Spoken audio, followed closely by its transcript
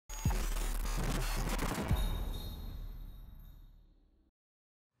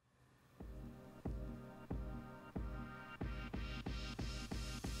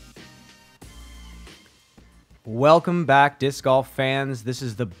Welcome back, disc golf fans. This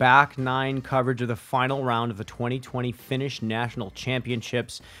is the back nine coverage of the final round of the 2020 Finnish National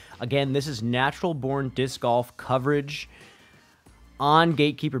Championships. Again, this is Natural Born Disc Golf coverage on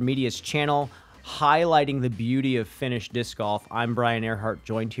Gatekeeper Media's channel, highlighting the beauty of Finnish disc golf. I'm Brian Earhart,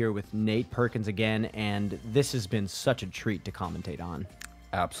 joined here with Nate Perkins again, and this has been such a treat to commentate on.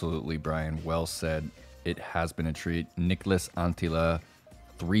 Absolutely, Brian. Well said. It has been a treat. Niklas Anttila,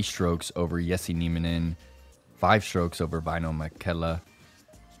 3 strokes over Janne Nieminen, 5 strokes over Väinö Mäkelä.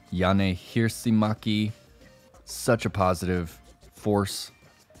 Janne Hirsimäki, such a positive force.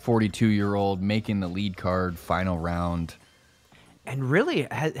 42-year-old making the lead card, final round. And really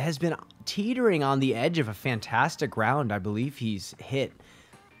has been teetering on the edge of a fantastic round. I believe he's hit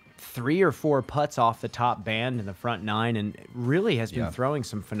 3 or 4 putts off the top band in the front 9 and really has been throwing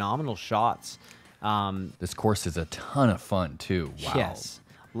some phenomenal shots. This course is a ton of fun, too. Wow. Yes.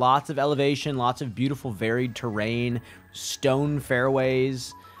 Lots of elevation, lots of beautiful varied terrain, stone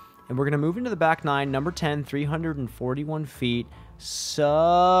fairways. And we're going to move into the back 9, number 10, 341 feet.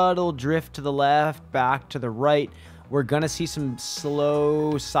 Subtle drift to the left, back to the right. We're going to see some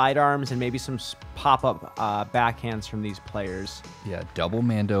slow sidearms and maybe some pop-up backhands from these players. Yeah, double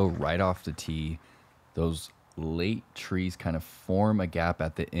mando right off the tee. Those late trees kind of form a gap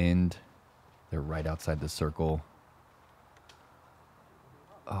at the end. They're right outside the circle.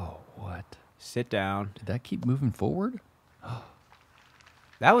 Oh, what? Sit down. Did that keep moving forward?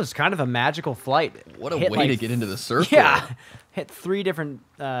 That was kind of a magical flight. What a way to get into the circle. Yeah. Hit 3 different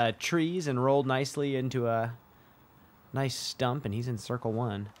trees and rolled nicely into a nice stump, and he's in circle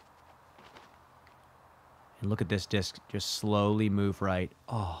 1. And look at this disc just slowly move right.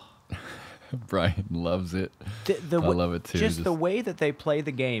 Oh. Brian loves it. I love it too. Just the way that they play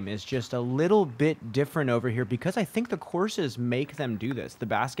the game is just a little bit different over here because I think the courses make them do this. The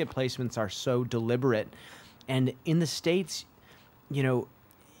basket placements are so deliberate. And in the States, you know,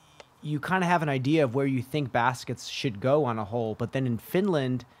 you kind of have an idea of where you think baskets should go on a hole. But then in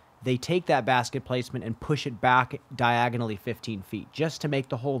Finland, they take that basket placement and push it back diagonally 15 feet just to make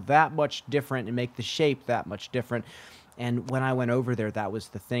the hole that much different and make the shape that much different. And when I went over there, that was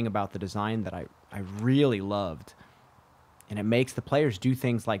the thing about the design that I really loved. And it makes the players do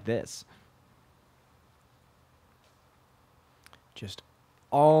things like this. Just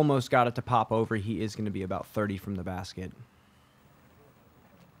almost got it to pop over. He is going to be about 30 from the basket.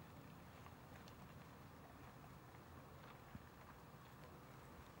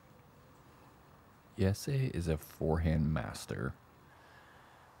 Jesse is a forehand master.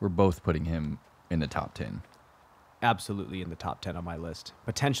 We're both putting him in the top 10. Absolutely in the top 10 on my list.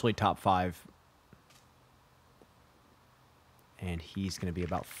 Potentially top 5. And he's going to be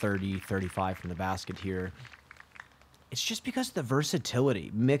about 30, 35 from the basket here. It's just because of the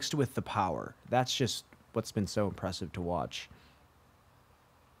versatility mixed with the power. That's just what's been so impressive to watch.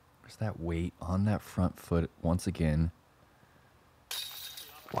 There's that weight on that front foot once again.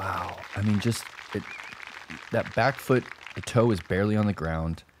 Wow. I mean, just that back foot, the toe is barely on the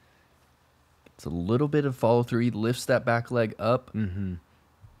ground. It's a little bit of follow through. He lifts that back leg up. Mm-hmm.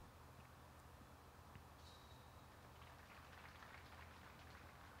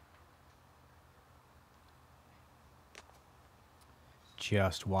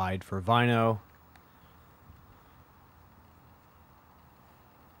 Just wide for Väinö.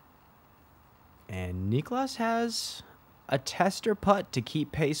 And Niklas has a tester putt to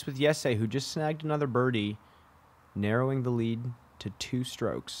keep pace with Jesse, who just snagged another birdie, narrowing the lead to 2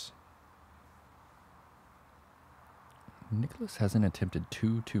 strokes. Niklas hasn't attempted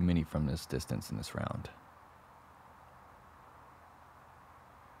too many from this distance in this round.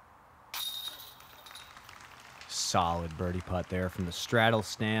 Solid birdie putt there from the straddle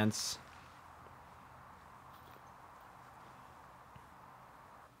stance.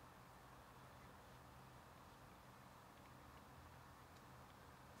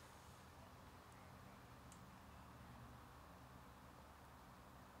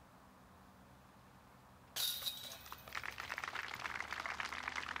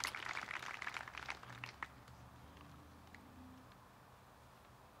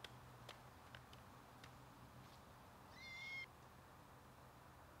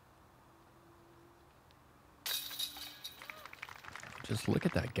 Just look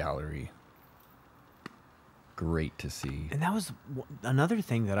at that gallery. Great to see. And that was another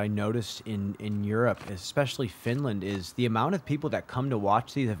thing that I noticed in Europe, especially Finland, is the amount of people that come to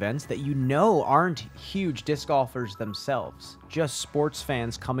watch these events that you know aren't huge disc golfers themselves. Just sports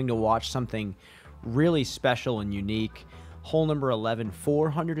fans coming to watch something really special and unique. Hole number 11,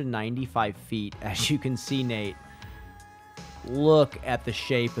 495 feet. As you can see, Nate, look at the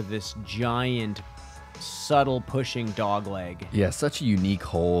shape of this giant subtle pushing dog leg. Yeah, such a unique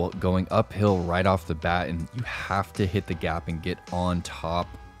hole, going uphill right off the bat, and you have to hit the gap and get on top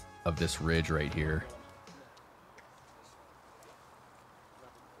of this ridge right here.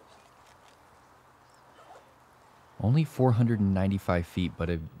 Only 495 feet, but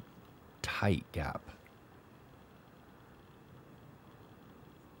a tight gap.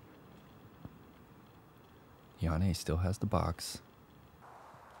 Janne still has the box.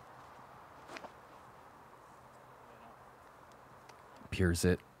 Piers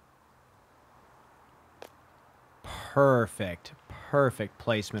it. Perfect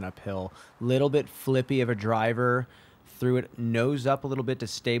placement uphill. Little bit flippy of a driver. Threw it nose up a little bit to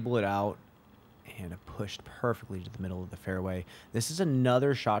stable it out. And it pushed perfectly to the middle of the fairway. This is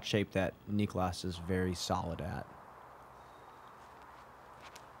another shot shape that Niklas is very solid at.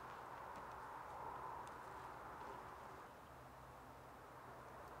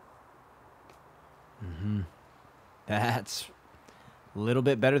 That's a little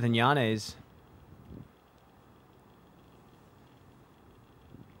bit better than Janne's.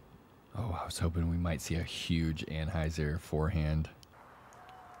 Oh, I was hoping we might see a huge Anheuser forehand.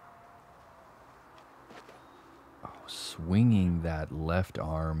 Oh, swinging that left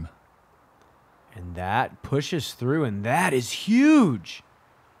arm. And that pushes through, and that is huge.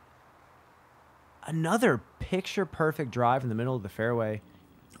 Another picture-perfect drive in the middle of the fairway.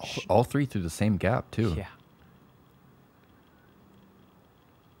 All three through the same gap, too. Yeah.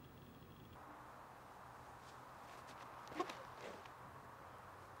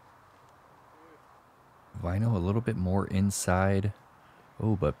 Väinö a little bit more inside.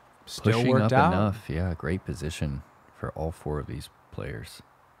 Oh, but Still pushing worked up out. enough. Yeah, great position for all four of these players.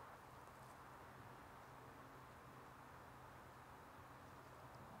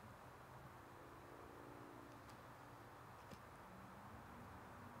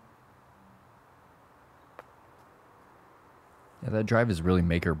 Yeah, that drive is really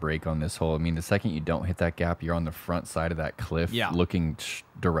make or break on this hole. I mean, the second you don't hit that gap, you're on the front side of that cliff, Yeah. looking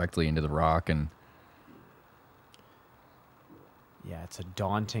directly into the rock. And Yeah, it's a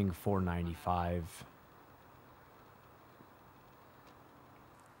daunting 495.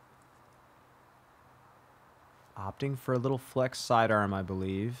 Opting for a little flex sidearm, I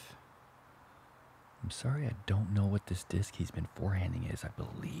believe. I'm sorry, I don't know what this disc he's been forehanding is. I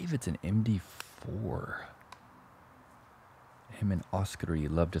believe it's an MD4. Him and Oskari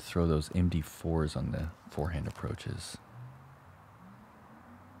love to throw those MD4s on the forehand approaches.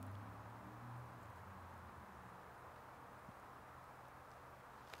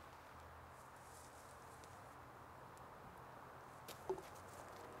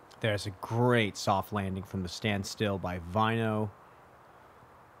 There's a great soft landing from the standstill by Väinö.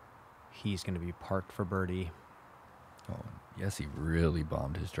 He's going to be parked for birdie. Oh, yes, he really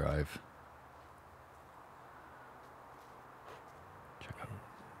bombed his drive. Check out.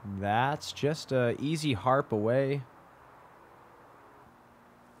 That's just a easy harp away.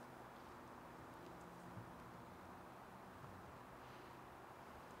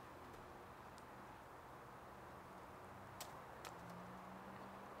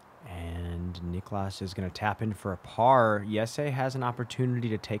 And Niklas is going to tap in for a par. Jesse has an opportunity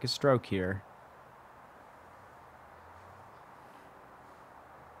to take a stroke here.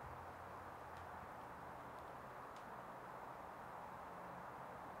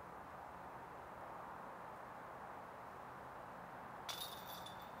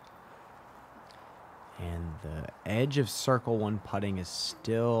 And the edge of circle one putting is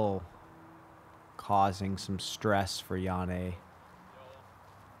still causing some stress for Janne.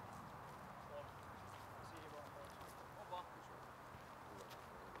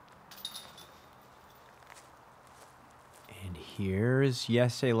 And here is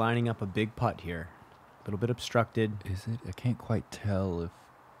Jesse lining up a big putt here. A little bit obstructed. Is it? I can't quite tell if...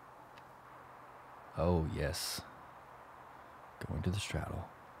 Oh, yes. Going to the straddle.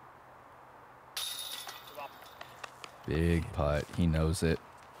 Big putt. He knows it.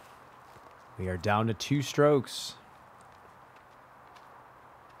 We are down to 2 strokes.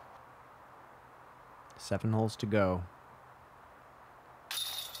 7 holes to go.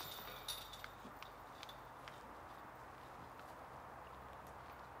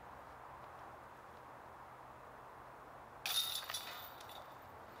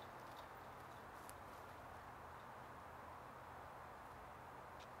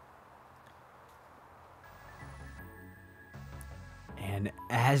 And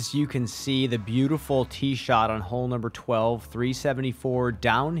as you can see, the beautiful tee shot on hole number 12, 374,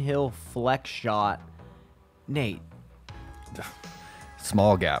 downhill flex shot. Nate.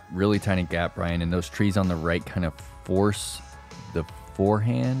 Small gap, really tiny gap, Brian, and those trees on the right kind of force the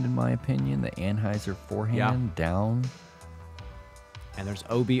forehand, in my opinion. The Anheuser forehand down. And there's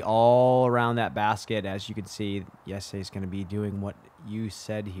OB all around that basket. As you can see, Yesse's going to be doing what you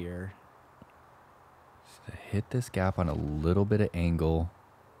said here. Just hit this gap on a little bit of angle.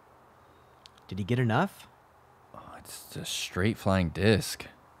 Did he get enough? Oh, it's a straight flying disc.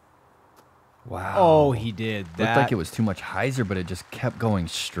 Wow. Oh, he did. That looked like it was too much hyzer, but it just kept going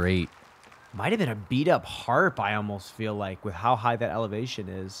straight. Might have been a beat-up harp, I almost feel like, with how high that elevation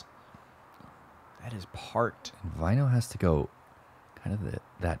is. That is parked. And Väinö has to go kind of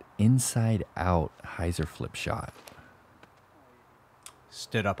that inside-out hyzer flip shot.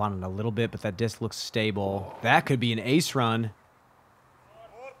 Stood up on it a little bit, but that disc looks stable. That could be an ace run.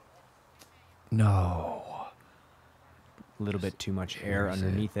 No. A little bit too much air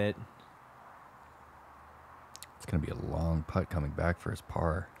underneath it. It's going to be a long putt coming back for his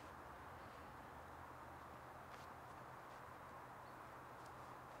par.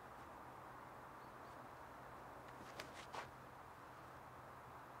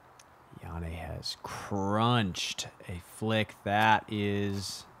 Janne has crunched a flick. That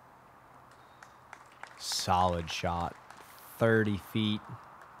is solid shot. 30 feet.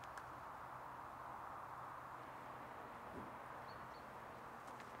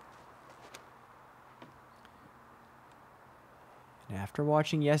 And after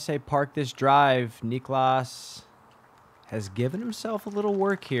watching Jesse park this drive, Niklas has given himself a little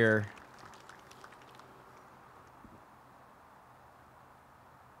work here.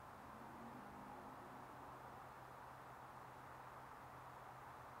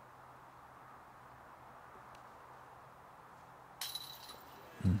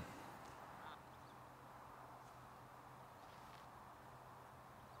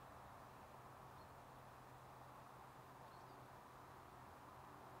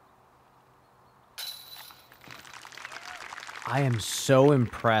 I am so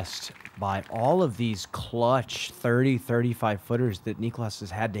impressed by all of these clutch 30, 35 footers that Niklas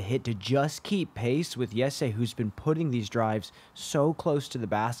has had to hit to just keep pace with Jesse, who's been putting these drives so close to the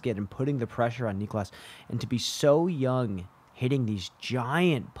basket and putting the pressure on Niklas. And to be so young, hitting these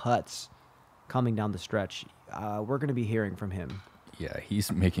giant putts coming down the stretch, we're going to be hearing from him. Yeah, he's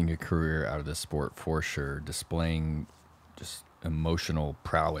making a career out of this sport for sure, displaying just emotional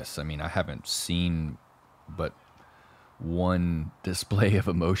prowess. I mean, I haven't seen but one display of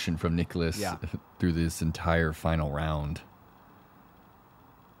emotion from Niklas through this entire final round.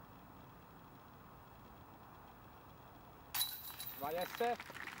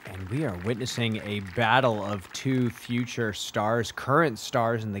 And we are witnessing a battle of two future stars, current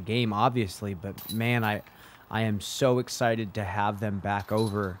stars in the game, obviously. But, man, I am so excited to have them back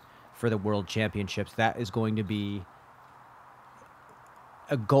over for the World Championships. That is going to be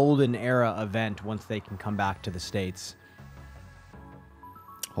a golden era event once they can come back to the States.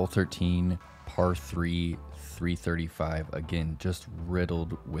 Hole 13, par 3, 335. Again, just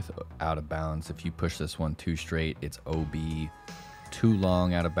riddled with out of bounds. If you push this one too straight, it's OB. Too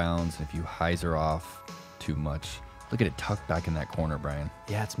long out of bounds. And if you hyzer off too much, look at it tucked back in that corner, Brian.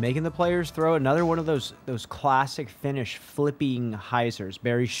 Yeah, it's making the players throw another one of those classic Finnish flipping hyzers.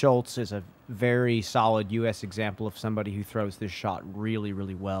 Barry Schultz is a very solid U.S. example of somebody who throws this shot really,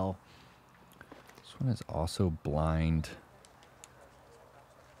 really well. This one is also blind.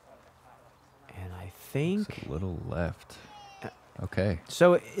 And I think it's a little left. Okay.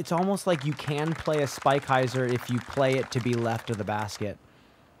 So it's almost like you can play a spike hyzer if you play it to be left of the basket.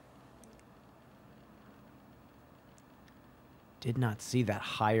 Did not see that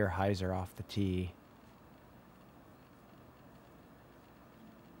higher hyzer off the tee.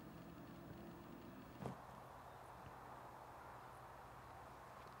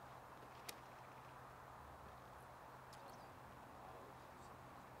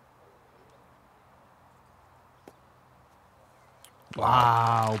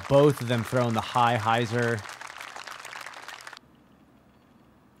 Wow, both of them throwing the high hyzer.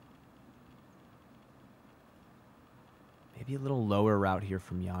 Maybe a little lower route here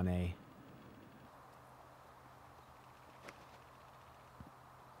from Janne.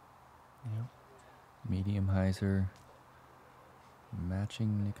 Yep. Medium hyzer.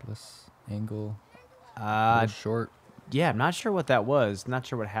 Matching Niklas angle. A little short. Yeah, I'm not sure what that was. Not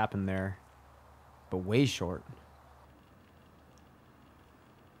sure what happened there. But way short.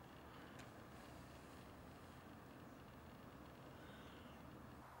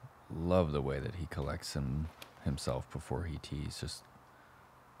 Love the way that he collects himself before he tees, just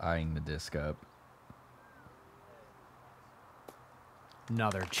eyeing the disc up.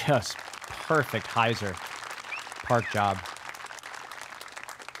 Another just perfect hyzer. Park job.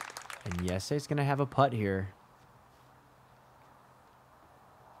 And Jesse's going to have a putt here.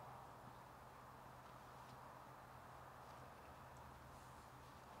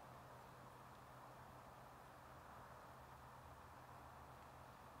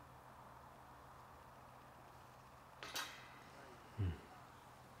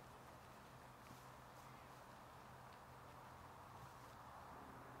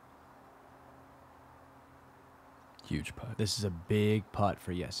 Huge putt. This is a big putt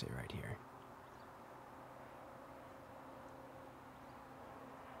for Jesse right here.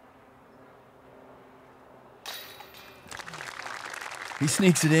 He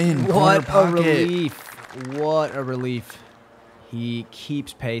sneaks it in. What a relief. What a relief. He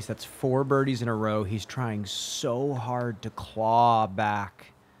keeps pace. That's 4 birdies in a row. He's trying so hard to claw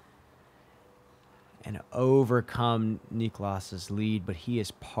back and overcome Niklas's lead, but he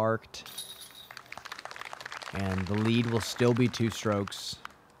is parked. And the lead will still be 2 strokes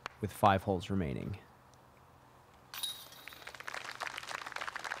with 5 holes remaining.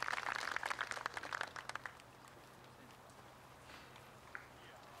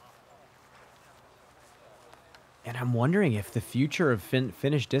 And I'm wondering if the future of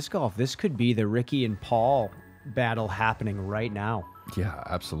Finnish disc golf, this could be the Ricky and Paul battle happening right now. Yeah,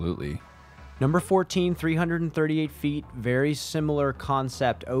 absolutely. Number 14, 338 feet, very similar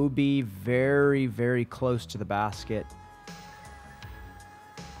concept. OB, very, very close to the basket.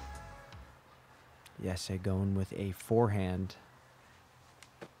 Yes, going with a forehand.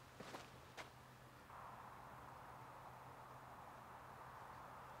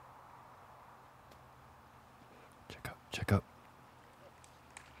 Check up.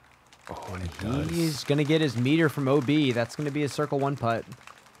 Oh, and it does. He's going to get his meter from OB. That's going to be a circle 1 putt.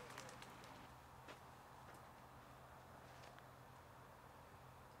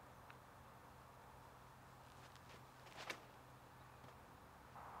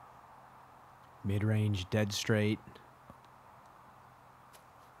 Mid-range, dead straight.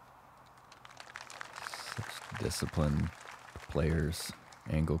 Such disciplined players,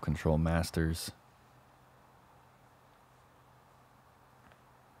 angle control masters.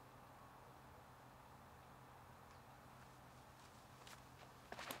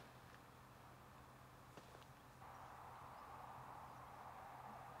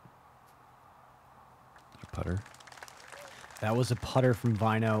 Putter. That was a putter from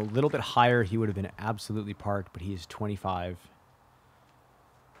Väinö. A little bit higher, he would have been absolutely parked, but he is 25.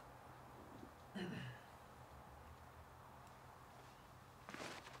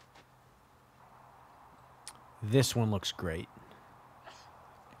 This one looks great.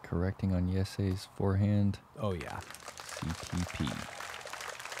 Correcting on Jesse's forehand. Oh, yeah. CTP.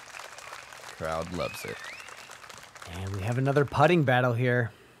 Crowd loves it. And we have another putting battle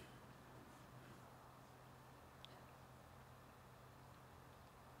here.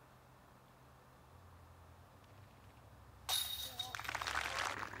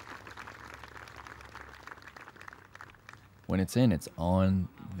 When it's in, it's on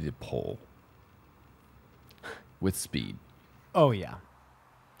the pole with speed. Oh, yeah.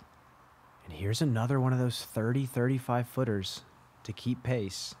 And here's another one of those 30, 35 footers to keep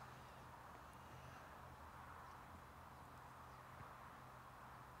pace.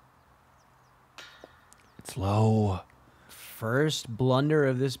 It's low. First blunder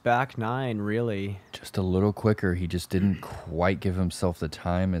of this back 9, really. Just a little quicker. He just didn't quite give himself the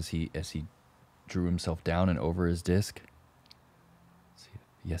time as he drew himself down and over his disc.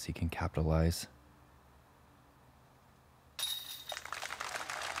 Yes, he can capitalize.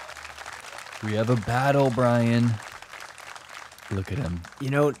 We have a battle, Brian. Look at him.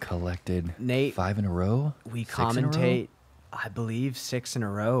 You know, collected Nate, 5 in a row. We 6 in a row? commentate, I believe, 6 in a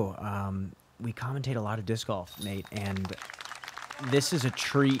row. We commentate a lot of disc golf, Nate, and this is a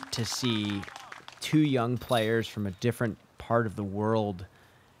treat to see 2 young players from a different part of the world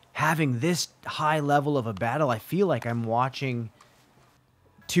having this high level of a battle. I feel like I'm watching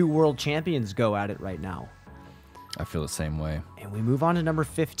 2 world champions go at it right now. I feel the same way. And we move on to number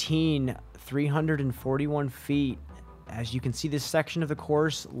 15, 341 feet. As you can see, this section of the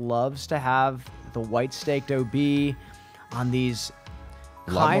course loves to have the white staked OB on these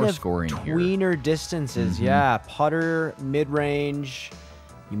a lot kind more of scoring tweener here. Distances. Yeah, putter, mid-range.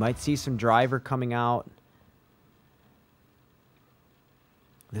 You might see some driver coming out.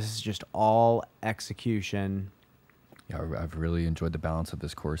 This is just all execution. Yeah, I've really enjoyed the balance of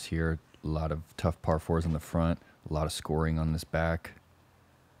this course here. A lot of tough par 4s on the front, a lot of scoring on this back.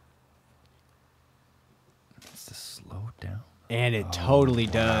 It's to slow down. And it totally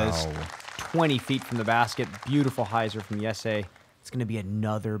does. Wow. 20 feet from the basket. Beautiful hyzer from Jesse. It's going to be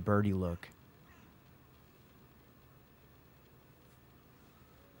another birdie look.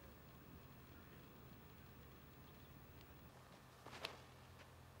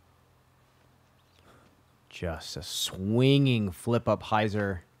 Just a swinging flip-up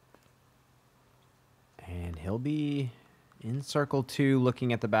hyzer. And he'll be in circle 2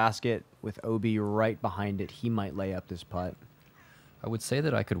 looking at the basket with OB right behind it. He might lay up this putt. I would say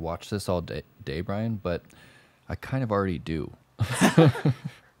that I could watch this all day, Brian, but I kind of already do. This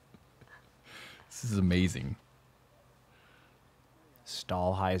is amazing.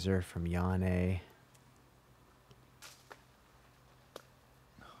 Stahlheiser from Janne.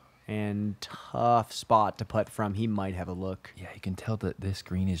 And tough spot to putt from. He might have a look. Yeah, you can tell that this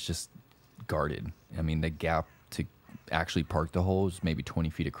green is just guarded. I mean, the gap to actually park the hole is maybe 20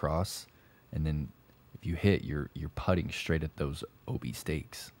 feet across. And then if you hit, you're putting straight at those OB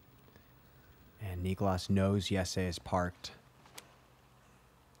stakes. And Niklas knows Jesse is parked.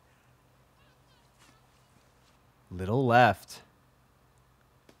 Little left.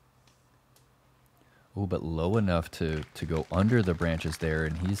 Oh, but low enough to go under the branches there,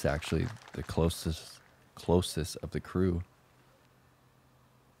 and he's actually the closest of the crew.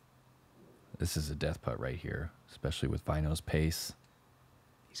 This is a death putt right here, especially with Väinö's pace.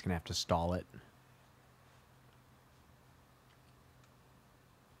 He's going to have to stall it.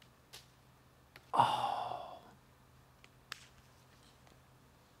 Oh.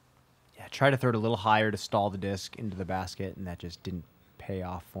 Yeah, try to throw it a little higher to stall the disc into the basket, and that just didn't pay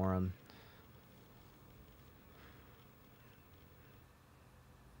off for him.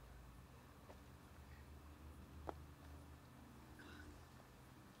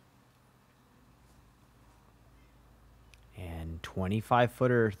 And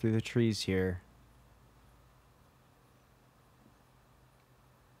 25-footer through the trees here.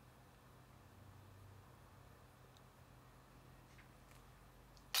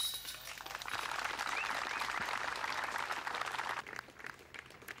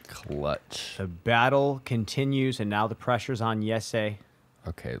 Clutch. The battle continues, and now the pressure's on Jesse.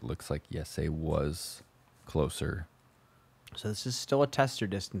 Okay, it looks like Jesse was closer. So this is still a tester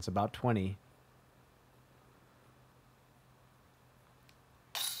distance, about 20.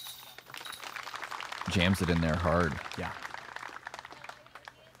 Jams it in there hard. Yeah.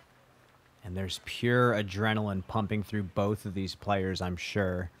 And there's pure adrenaline pumping through both of these players, I'm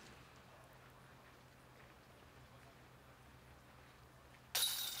sure.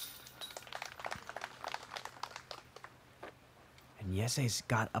 And Jesse's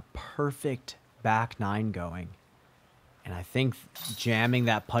got a perfect back nine going. And I think jamming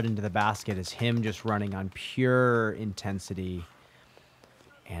that putt into the basket is him just running on pure intensity.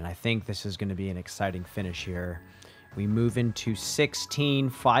 And I think this is going to be an exciting finish here. We move into 16,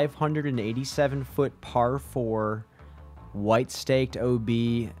 587-foot par 4, white staked OB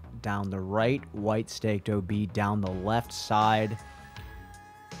down the right, white staked OB down the left side.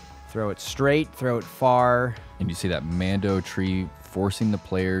 Throw it straight, throw it far. And you see that Mando tree forcing the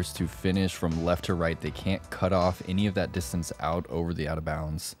players to finish from left to right. They can't cut off any of that distance out over the out of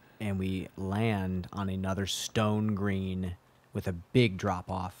bounds. And we land on another stone green with a big drop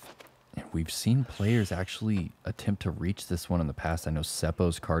off. And we've seen players actually attempt to reach this one in the past. I know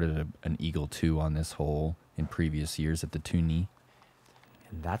Seppo's carded an Eagle 2 on this hole in previous years at the Toonie.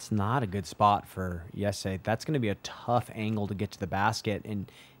 And that's not a good spot for Jesse. That's going to be a tough angle to get to the basket.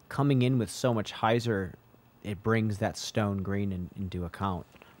 And coming in with so much hyzer, it brings that stone green into account.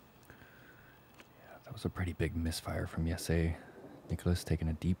 Yeah, that was a pretty big misfire from Jesse. Niklas taking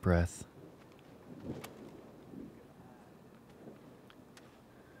a deep breath.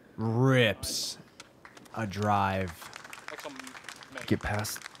 Rips a drive. Get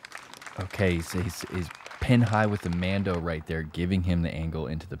past. Okay, so he's pin high with the Mando right there, giving him the angle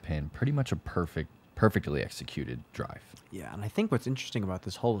into the pin. Pretty much a perfectly executed drive. Yeah, and I think what's interesting about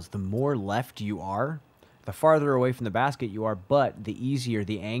this hole is the more left you are, the farther away from the basket you are, but the easier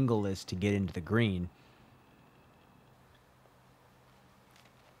the angle is to get into the green.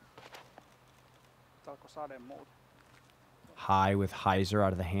 High with hyzer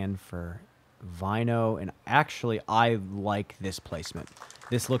out of the hand for Väinö, and actually I like this placement.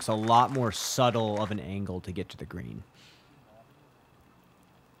 This looks a lot more subtle of an angle to get to the green.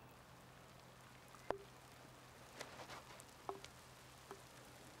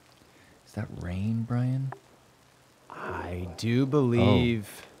 Is that rain, Brian? I do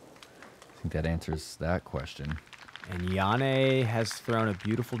believe. I think that answers that question. And Janne has thrown a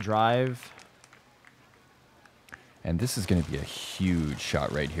beautiful drive. And this is going to be a huge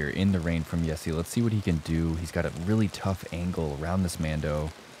shot right here in the rain from Jesse. Let's see what he can do. He's got a really tough angle around this Mando.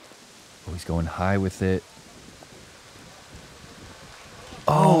 Oh, he's going high with it.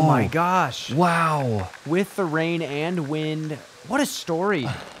 Oh my gosh. Wow. With the rain and wind. What a story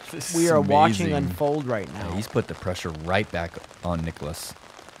This we is are watching amazing. unfold right now. Yeah, he's put the pressure right back on Niklas.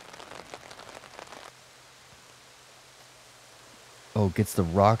 Oh, gets the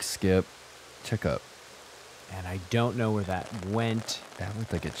rock skip. Check up. And I don't know where that went. That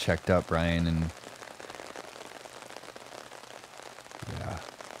looked like it checked up, Brian, and yeah.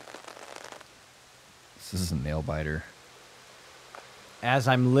 This is a nail biter. As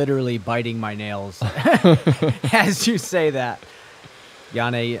I'm literally biting my nails as you say that.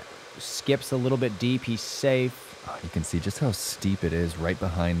 Janne skips a little bit deep. He's safe. You can see just how steep it is right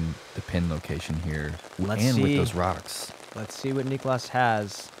behind the pin location here. Let's and see. with those rocks. Let's see what Niklas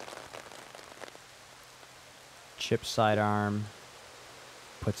has. Chip sidearm.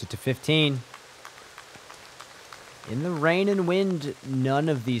 Puts it to 15. In the rain and wind, none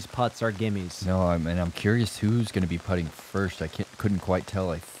of these putts are gimmies. No, I'm curious who's going to be putting first. I couldn't quite tell.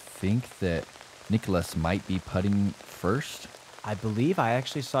 I think that Niklas might be putting first. I believe I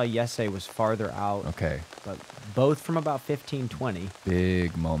actually saw Jesse was farther out. Okay. But both from about 15, 20.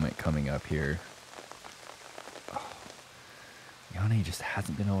 Big moment coming up here. Oh. Janne just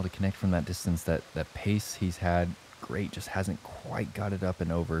hasn't been able to connect from that distance. That pace he's had, great, just hasn't quite got it up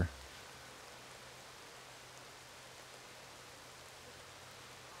and over.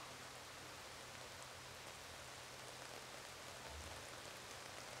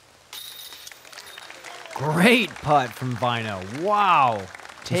 Great putt from Väinö. Wow.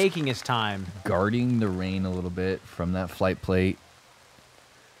 Taking his time. Guarding the rain a little bit from that flight plate.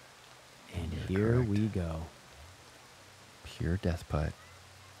 And here we go. Pure death putt.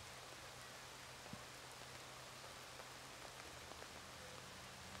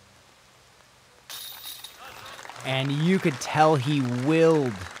 And you could tell he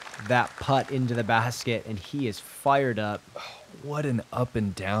willed that putt into the basket, and he is fired up. What an up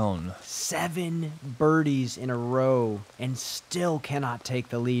and down. 7 birdies in a row, and still cannot take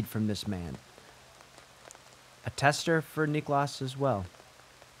the lead from this man. A tester for Niklas as well.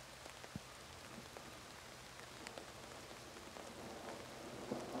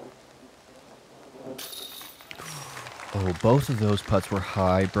 Oh, both of those putts were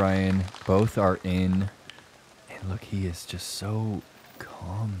high, Brian. Both are in. And look, he is just so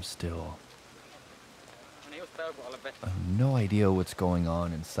calm still. I have no idea what's going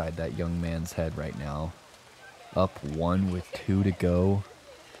on inside that young man's head right now. Up 1 with 2 to go.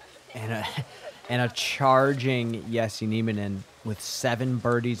 And a charging Jesse Nieminen with 7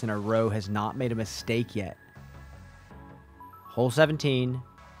 birdies in a row has not made a mistake yet. Hole 17,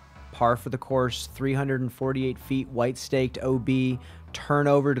 par for the course, 348 feet, white staked OB,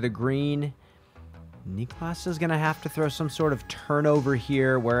 turnover to the green. Niklas is going to have to throw some sort of turnover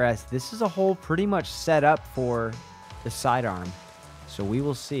here, whereas this is a hole pretty much set up for the sidearm. So we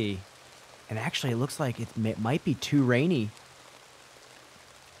will see. And actually, it looks like it might be too rainy.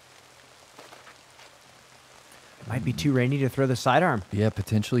 It might be too rainy to throw the sidearm. Yeah,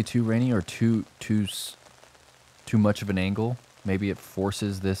 potentially too rainy or too much of an angle. Maybe it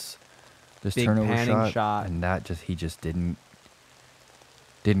forces this Big turnover panning shot, and that he just didn't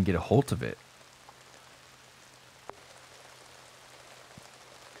get a hold of it.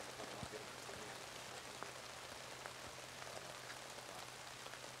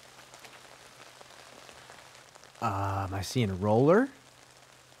 Am I seeing a roller?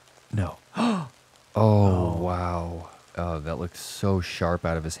 No. Oh, wow. Oh, that looks so sharp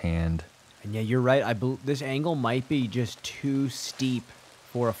out of his hand. And yeah, you're right. This angle might be just too steep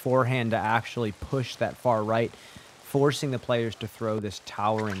for a forehand to actually push that far right, forcing the players to throw this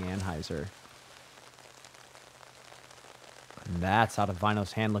towering Anheuser. And that's out of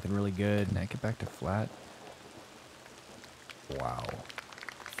Väinö's hand, looking really good. Can I get back to flat? Wow.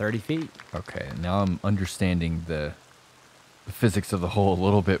 30 feet. Okay, now I'm understanding the physics of the hole a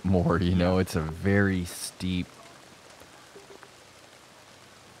little bit more. You know, it's a very steep.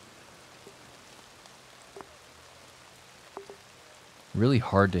 Really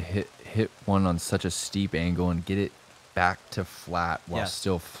hard to hit one on such a steep angle and get it back to flat while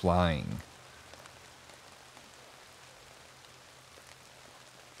still flying.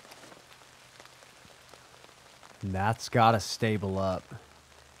 And that's got to stable up.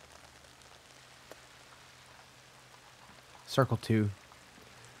 Circle 2.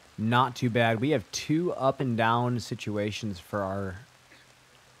 Not too bad. We have 2 up and down situations for our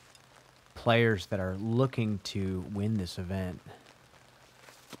players that are looking to win this event.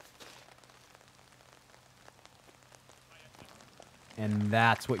 And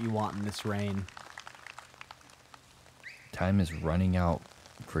that's what you want in this rain. Time is running out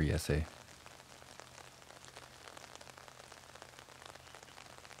for Jesse.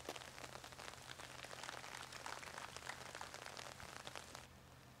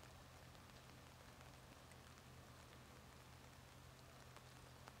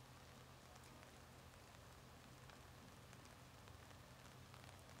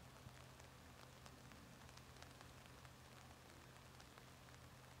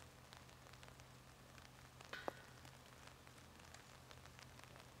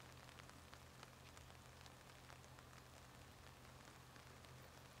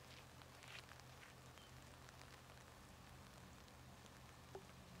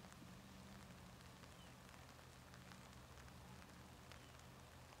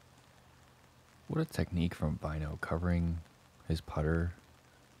 What a technique from Väinö, covering his putter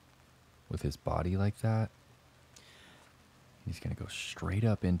with his body like that. He's going to go straight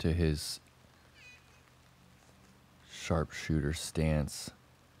up into his sharpshooter stance.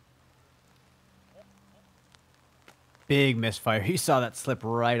 Big misfire. He saw that slip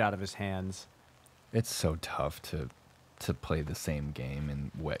right out of his hands. It's so tough to play the same game in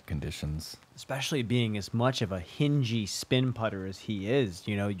wet conditions. Especially being as much of a hingy spin putter as he is.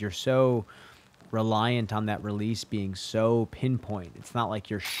 You know, you're so reliant on that release being so pinpoint. It's not like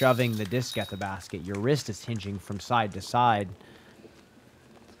you're shoving the disc at the basket. Your wrist is hinging from side to side.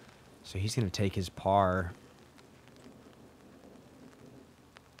 So he's going to take his par.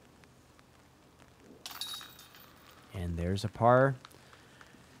 And there's a par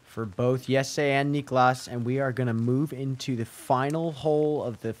for both Jesse and Niklas, and we are going to move into the final hole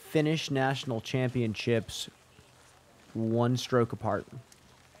of the Finnish National Championships, one stroke apart.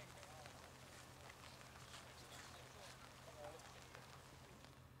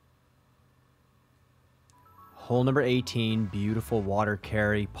 Hole number 18, beautiful water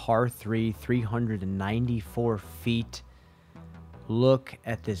carry, par 3, 394 feet. Look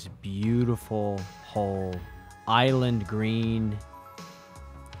at this beautiful hole. Island green,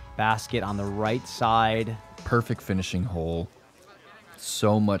 basket on the right side. Perfect finishing hole.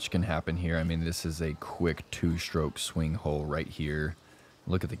 So much can happen here. I mean, this is a quick two-stroke swing hole right here.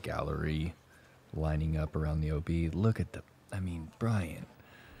 Look at the gallery lining up around the OB. Look at the, I mean, Brian,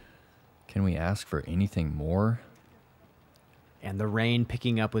 can we ask for anything more? And the rain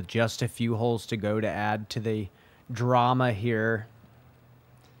picking up with just a few holes to go to add to the drama here.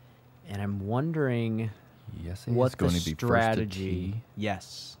 And I'm wondering what the strategy.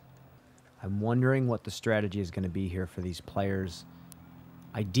 Yes. I'm wondering what the strategy is going to be here for these players.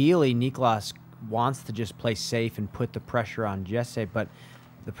 Ideally, Niklas wants to just play safe and put the pressure on Jesse, but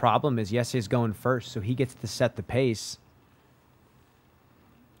the problem is Jesse's going first, so he gets to set the pace.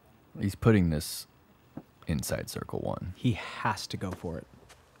 He's putting this inside circle one. He has to go for it.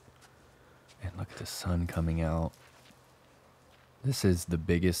 And look at the sun coming out. This is the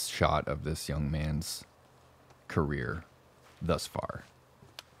biggest shot of this young man's career thus far.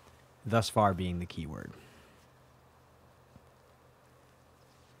 Thus far being the key word.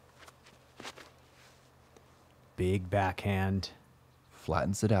 Big backhand.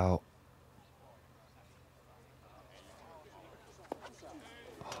 Flattens it out.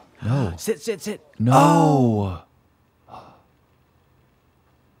 No. Sit. No.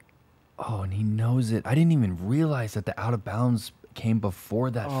 Oh, and he knows it. I didn't even realize that the out of bounds came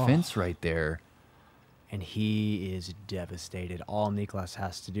before that fence right there. And he is devastated. All Niklas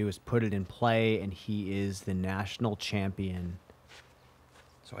has to do is put it in play, and he is the national champion.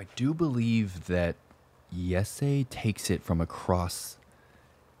 So I do believe that Jesse takes it from across.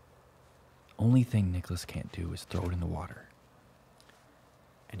 Only thing Niklas can't do is throw it in the water.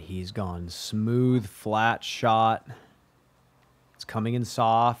 And he's gone smooth, flat shot. It's coming in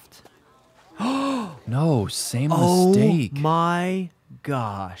soft. No, same mistake. Oh my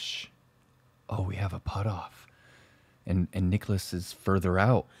gosh. Oh, we have a putt off. And Niklas is further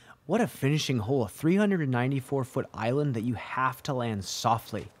out. What a finishing hole. A 394-foot island that you have to land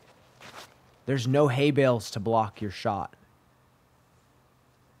softly. There's no hay bales to block your shot.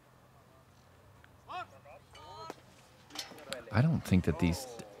 I don't think that these...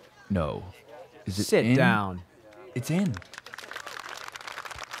 No. Is it Sit in? down. It's in.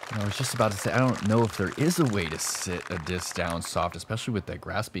 I was just about to say, I don't know if there is a way to sit a disc down soft, especially with that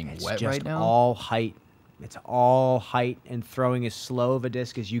grass being wet right now. It's all height. It's all height and throwing as slow of a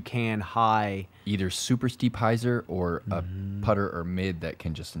disc as you can high. Either super steep hyzer or a putter or mid that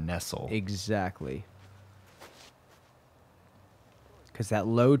can just nestle. Exactly. Because that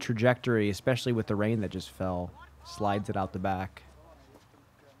low trajectory, especially with the rain that just fell, slides it out the back.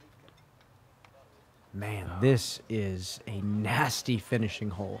 Man, this is a nasty finishing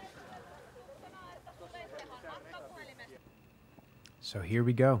hole. So here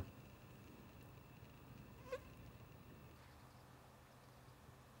we go.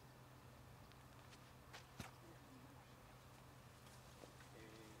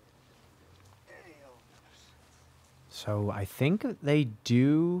 So I think they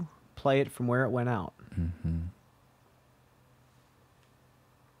do play it from where it went out. Mm-hmm.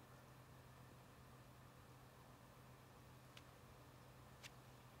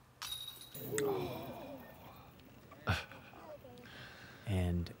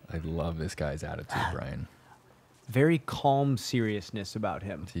 And I love this guy's attitude, Brian. very calm seriousness about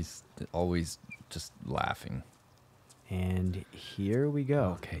him. He's always just laughing. And here we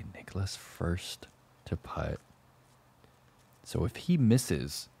go. Okay, Niklas first to putt. So if he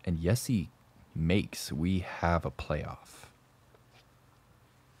misses and Jesse makes, we have a playoff.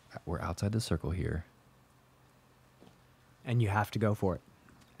 We're outside the circle here. And you have to go for it.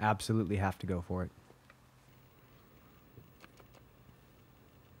 Absolutely have to go for it.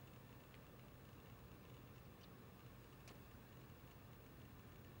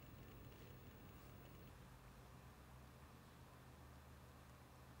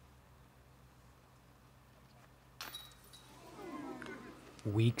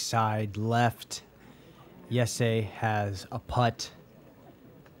 Weak side left. Jesse has a putt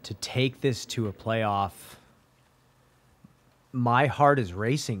to take this to a playoff. My heart is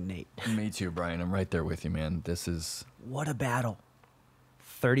racing, Nate. Me too, Brian. I'm right there with you, man. This is... What a battle.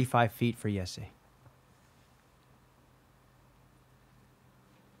 35 feet for Jesse.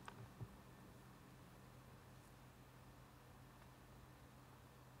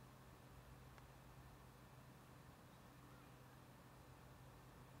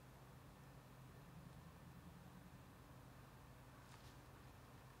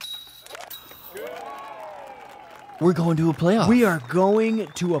 We're going to a playoff. We are going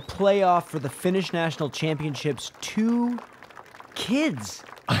to a playoff for the Finnish National Championships. 2 kids.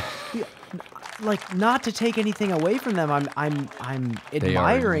 Like, not to take anything away from them. I'm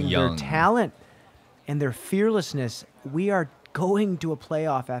admiring their talent and their fearlessness. We are going to a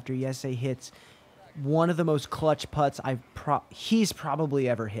playoff after Jesse hits one of the most clutch putts he's probably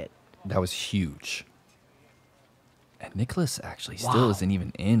ever hit. That was huge. And Niklas actually still isn't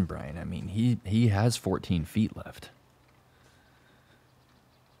even in, Brian. I mean, he has 14 feet left.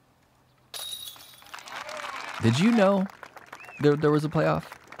 Did you know there was a playoff?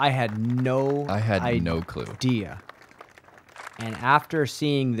 I had no clue. Idea. And after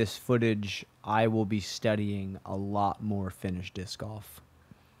seeing this footage, I will be studying a lot more Finnish disc golf.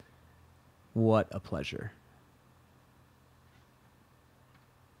 What a pleasure.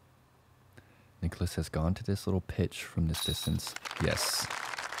 Niklas has gone to this little pitch from this distance. Yes.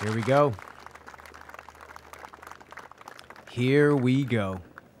 Here we go. Here we go.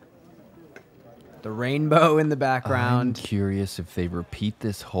 The rainbow in the background. I'm curious if they repeat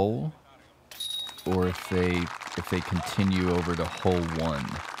this hole or if they continue over to hole 1.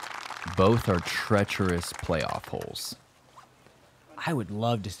 Both are treacherous playoff holes. I would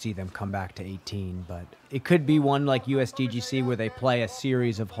love to see them come back to 18, but it could be one like USDGC where they play a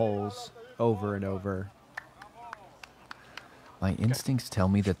series of holes over and over. My instincts tell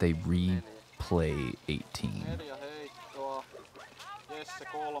me that they replay 18.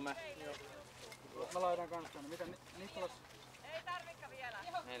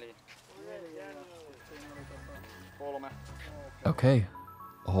 Okay,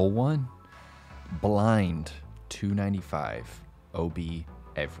 hole 1, blind, 295, OB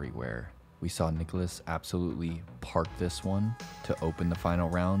everywhere. We saw Niklas absolutely park this one to open the final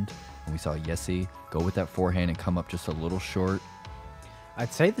round. And we saw Jesse go with that forehand and come up just a little short.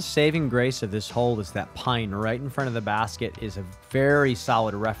 I'd say the saving grace of this hole is that pine right in front of the basket is a very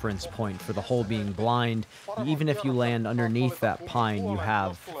solid reference point for the hole being blind. Even if you land underneath that pine, you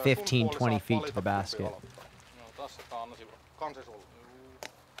have 15, 20 feet to the basket.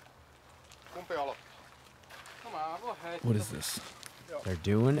 What is this? They're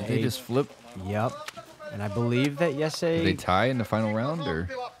doing They just flip? Yep. And I believe that Jesse... Did they tie in the final round, or...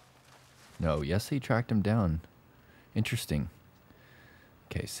 No, Jesse tracked him down. Interesting.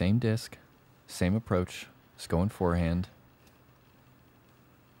 Okay, same disc, same approach. Just going forehand.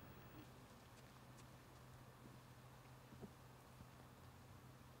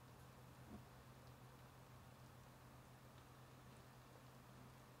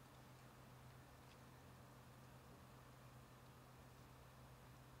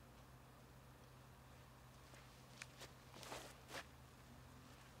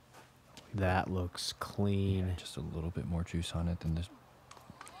 That looks clean. Yeah, just a little bit more juice on it than this.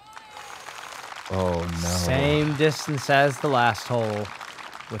 Oh, no. Same distance as the last hole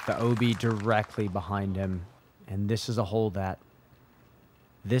with the OB directly behind him. And this is a hole that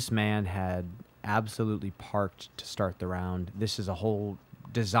this man had absolutely parked to start the round. This is a hole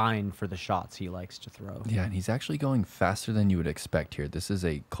designed for the shots he likes to throw. Yeah, and he's actually going faster than you would expect here. This is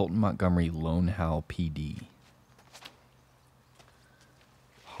a Colton Montgomery Lone Howl PD.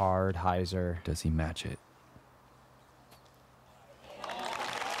 Hard hyzer. Does he match it?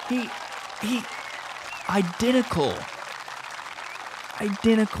 He Identical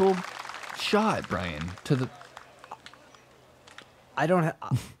shot, Brian, to the... I don't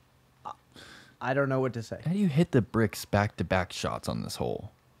know what to say. How do you hit the bricks back-to-back shots on this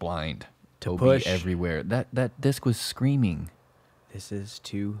hole? Blind. To OB push. everywhere. That disc was screaming. This is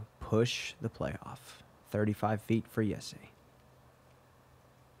to push the playoff. 35 feet for Jesse.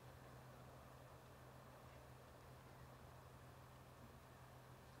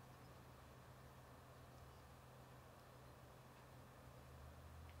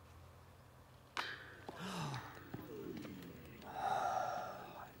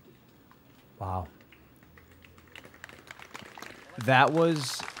 Wow. That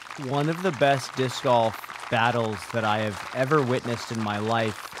was one of the best disc golf battles that I have ever witnessed in my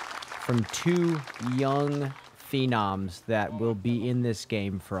life from two young phenoms that will be in this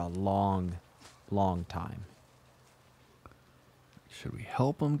game for a long, long time. Should we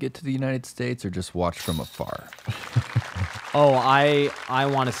help them get to the United States or just watch from afar? Oh, I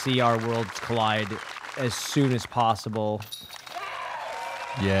want to see our worlds collide as soon as possible.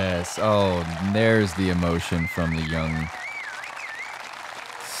 Yes. Oh, there's the emotion from the young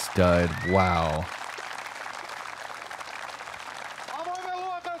stud. Wow.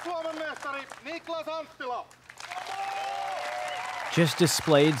 Niklas Anttila. Just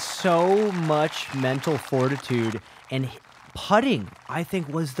displayed so much mental fortitude, and putting, I think,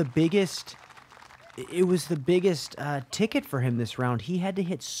 was the biggest. It was the biggest ticket for him this round. He had to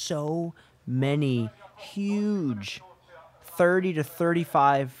hit so many huge 30 to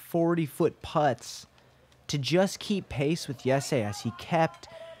 35, 40-foot putts to just keep pace with Jesse as he kept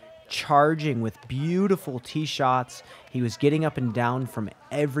charging with beautiful tee shots. He was getting up and down from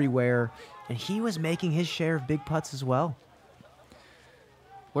everywhere, and he was making his share of big putts as well.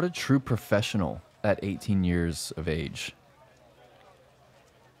 What a true professional at 18 years of age.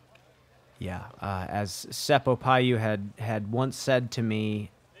 Yeah, as Seppo Paju had once said to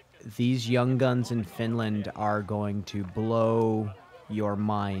me, these young guns in Finland are going to blow your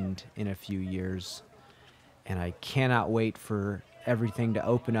mind in a few years. And I cannot wait for everything to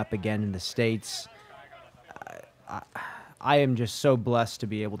open up again in the States. I am just so blessed to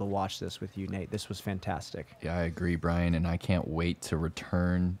be able to watch this with you, Nate. This was fantastic. Yeah, I agree, Brian, and I can't wait to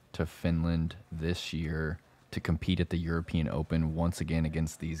return to Finland this year to compete at the European Open once again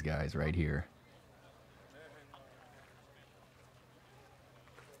against these guys right here.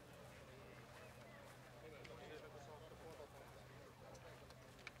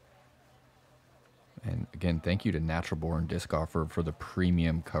 And again, thank you to Natural Born Disc Golf for the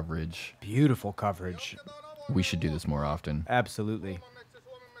premium coverage. Beautiful coverage. We should do this more often. Absolutely.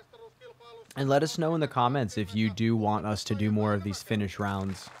 And let us know in the comments if you do want us to do more of these finish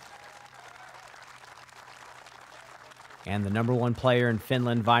rounds. And the #1 player in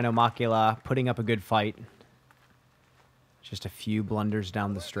Finland, Väinö Mäkelä, putting up a good fight. Just a few blunders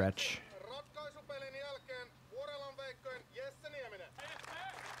down the stretch.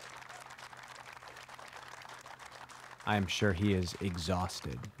 I am sure he is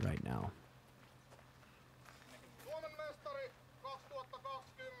exhausted right now.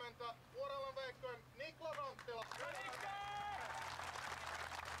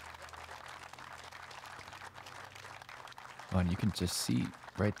 Oh, and you can just see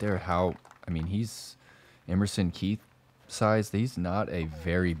right there how, I mean, he's Emerson Keith sized. He's not a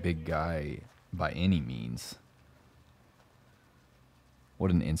very big guy by any means.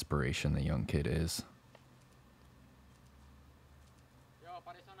 What an inspiration the young kid is. Joo,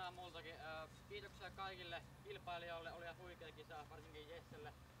 pari sanaa multakin. Kiitoksia kaikille kilpailijoille. Oli huikea kisa, varsinkin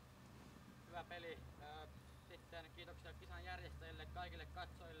Jesselle. Hyvä peli. Sitten kiitoksia kisan järjestäjille, kaikille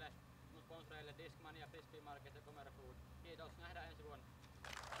katsojille, mun sponsoreille Discman ja Frisbee Market ja Comera Food. Kiitos, nähdään ensi vuonna.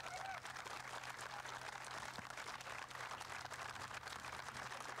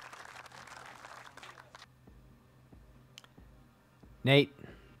 Nate,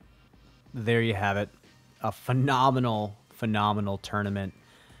 there you have it. A phenomenal, phenomenal tournament.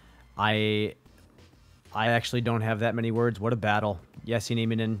 I actually don't have that many words. What a battle. Jesse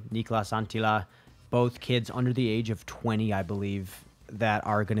Nieminen, Niklas Anttila, both kids under the age of 20, I believe, that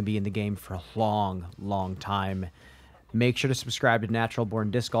are going to be in the game for a long, long time. Make sure to subscribe to Natural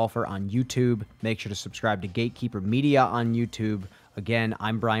Born Disc Golfer on YouTube. Make sure to subscribe to Gatekeeper Media on YouTube. Again,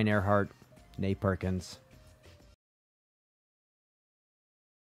 I'm Brian Earhart, Nate Perkins.